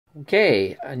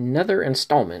Okay, another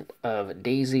installment of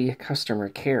Daisy customer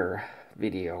care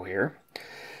video here.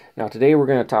 Now today we're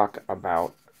going to talk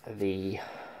about the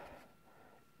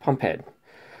pump head.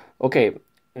 Okay,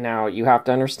 now you have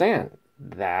to understand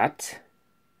that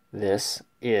this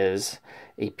is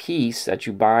a piece that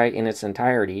you buy in its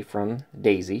entirety from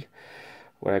Daisy,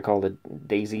 what I call the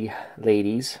Daisy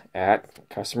ladies at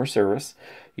customer service.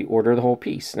 You order the whole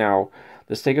piece. Now,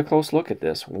 let's take a close look at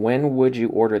this. When would you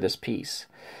order this piece?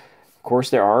 Of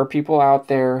course, there are people out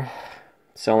there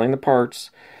selling the parts,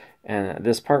 and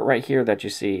this part right here that you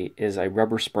see is a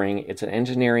rubber spring. It's an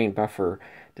engineering buffer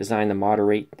designed to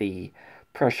moderate the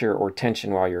pressure or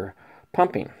tension while you're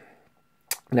pumping.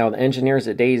 Now, the engineers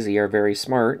at Daisy are very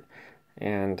smart,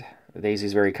 and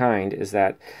Daisy's very kind, is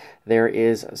that there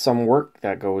is some work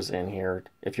that goes in here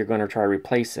if you're going to try to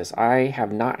replace this. I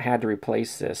have not had to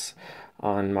replace this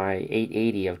on my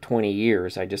 880 of 20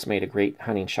 years. I just made a great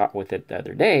hunting shot with it the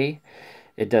other day.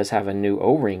 It does have a new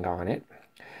O-ring on it.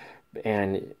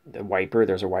 And the wiper,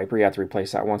 there's a wiper. You have to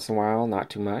replace that once in a while,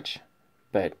 not too much.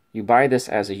 But you buy this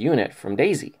as a unit from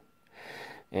Daisy.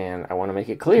 And I want to make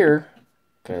it clear,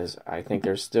 because I think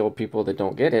there's still people that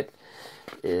don't get it,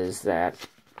 is that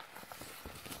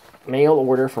mail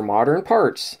order for modern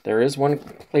parts. There is one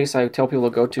place I tell people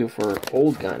to go to for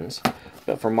old guns.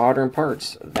 But for modern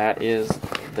parts, that is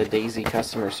the Daisy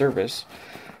customer service,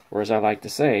 or as I like to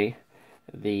say,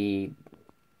 the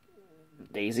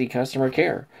Daisy customer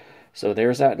care. So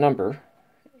there's that number,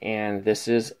 and this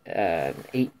is an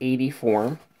 880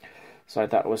 form. So I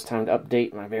thought it was time to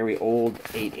update my very old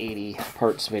 880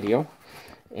 parts video,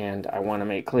 and I want to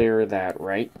make clear that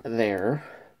right there,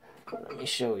 let me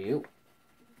show you,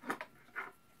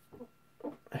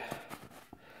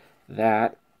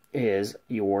 that is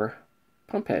your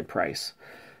pump head price.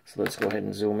 So let's go ahead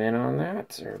and zoom in on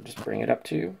that, or just bring it up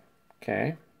to you.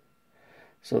 Okay.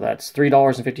 So that's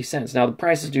 $3.50. Now the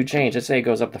prices do change. Let's say it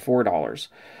goes up to $4.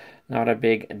 Not a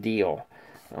big deal.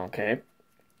 Okay.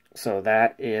 So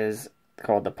that is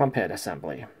called the pump head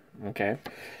assembly. Okay.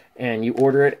 And you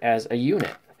order it as a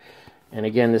unit. And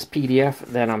again, this PDF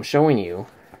that I'm showing you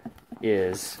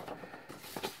is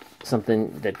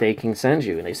something that they can send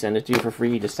you, and they send it to you for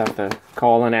free. You just have to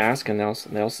call and ask, and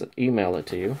they'll email it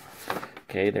to you.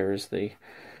 Okay, there's the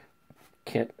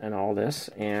kit and all this,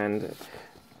 and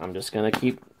I'm just going to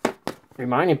keep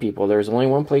reminding people there's only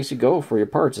one place you go for your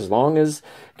parts. As long as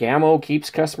Gammo keeps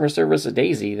customer service at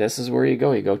Daisy, this is where you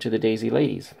go. You go to the Daisy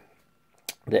ladies.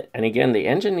 And again, the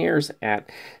engineers at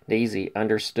Daisy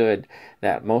understood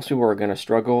that most people are going to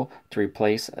struggle to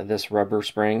replace this rubber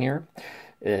spring here.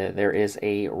 There is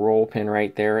a roll pin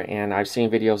right there, and I've seen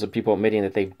videos of people admitting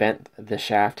that they've bent the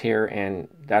shaft here, and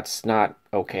that's not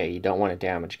okay. You don't want a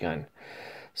damaged gun.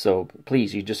 So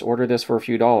please, you just order this for a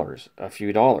few dollars.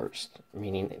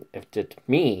 Meaning, if to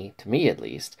me at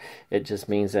least, it just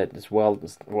means that it's well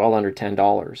under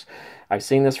 $10. I've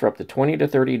seen this for up to $20 to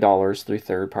 $30 through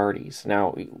third parties.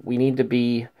 Now, we need to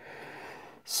be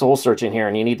soul searching here,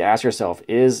 and you need to ask yourself,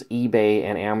 is eBay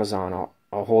and Amazon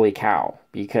a holy cow?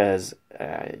 Because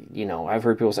you know, I've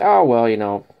heard people say, oh, well, you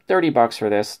know, $30 for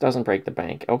this doesn't break the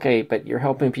bank. Okay, but you're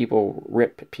helping people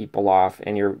rip people off,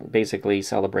 and you're basically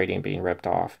celebrating being ripped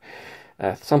off.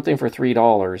 Something for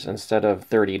 $3 instead of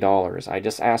 $30. I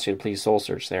just ask you to please soul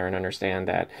search there and understand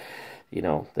that, you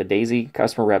know, the Daisy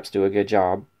customer reps do a good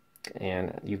job,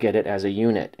 and you get it as a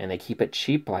unit, and they keep it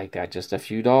cheap like that, just a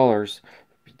few dollars.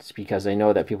 It's because they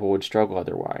know that people would struggle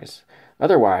otherwise.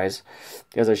 Otherwise,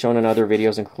 as I've shown in other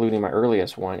videos, including my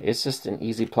earliest one, it's just an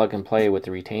easy plug and play with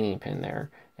the retaining pin there.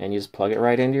 And you just plug it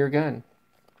right into your gun.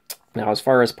 Now, as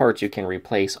far as parts you can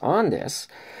replace on this,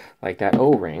 like that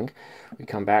O-ring, we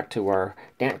come back to our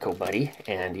Danco buddy.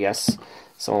 And yes,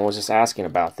 someone was just asking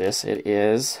about this. It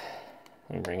is,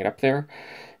 let me bring it up there.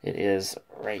 It is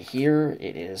right here.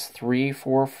 It is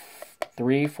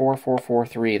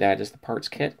 34443. That is the parts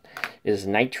kit. It is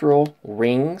nitrile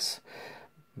rings.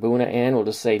 Buna N will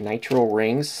just say nitrile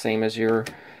rings, same as your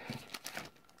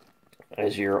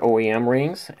OEM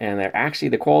rings, and they're actually,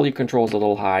 the quality control is a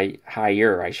little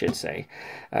higher, I should say.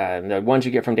 The ones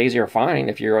you get from Daisy are fine.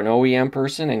 If you're an OEM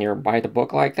person and you're by the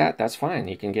book like that, that's fine.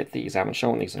 You can get these. I haven't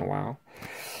shown these in a while.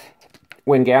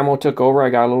 When Gammo took over, I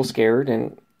got a little scared,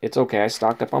 and it's okay. I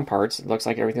stocked up on parts. It looks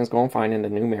like everything's going fine in the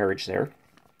new marriage there.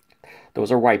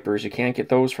 Those are wipers. You can't get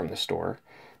those from the store.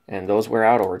 And those wear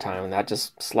out over time, and that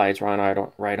just slides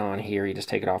right on here. You just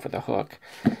take it off with a hook.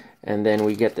 And then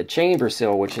we get the chamber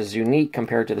seal, which is unique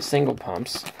compared to the single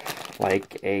pumps,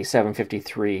 like a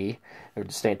 753. We're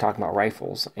just talking about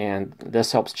rifles. And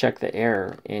this helps check the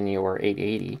air in your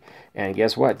 880. And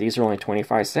guess what? These are only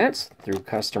 25 cents through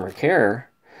customer care.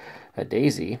 a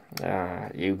Daisy,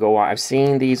 I've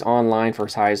seen these online for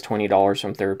as high as $20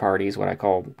 from third parties, what I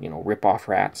call, rip-off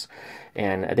rats,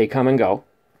 and they come and go.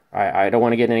 I don't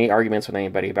want to get in any arguments with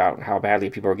anybody about how badly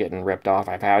people are getting ripped off.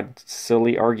 I've had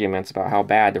silly arguments about how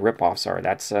bad the rip-offs are.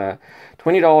 That's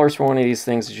 $20 for one of these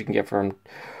things that you can get from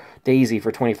Daisy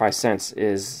for 25 cents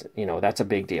is, that's a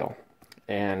big deal.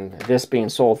 And this being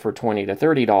sold for $20 to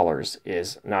 $30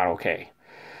 is not okay.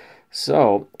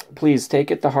 So please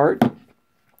take it to heart.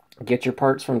 Get your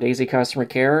parts from Daisy Customer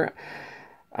Care.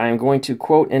 I'm going to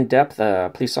quote in depth a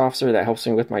police officer that helps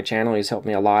me with my channel. He's helped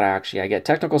me a lot, actually. I get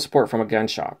technical support from a gun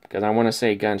shop, because I want to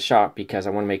say gun shop because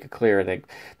I want to make it clear that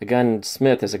the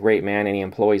gunsmith is a great man and he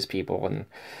employs people, and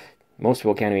most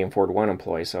people can't even afford one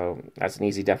employee, so that's an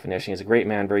easy definition. He's a great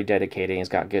man, very dedicated, and he's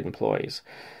got good employees.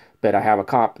 But I have a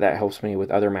cop that helps me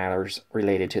with other matters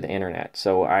related to the internet.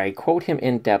 So I quote him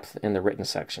in depth in the written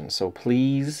section. So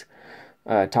please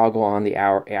toggle on the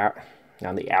toggle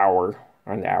on the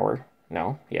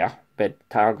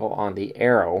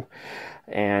arrow,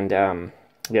 and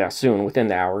soon, within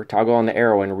the hour, toggle on the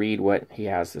arrow and read what he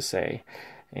has to say.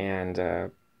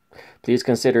 And please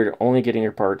consider only getting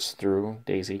your parts through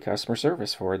Daisy Customer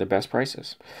Service for the best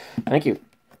prices. Thank you.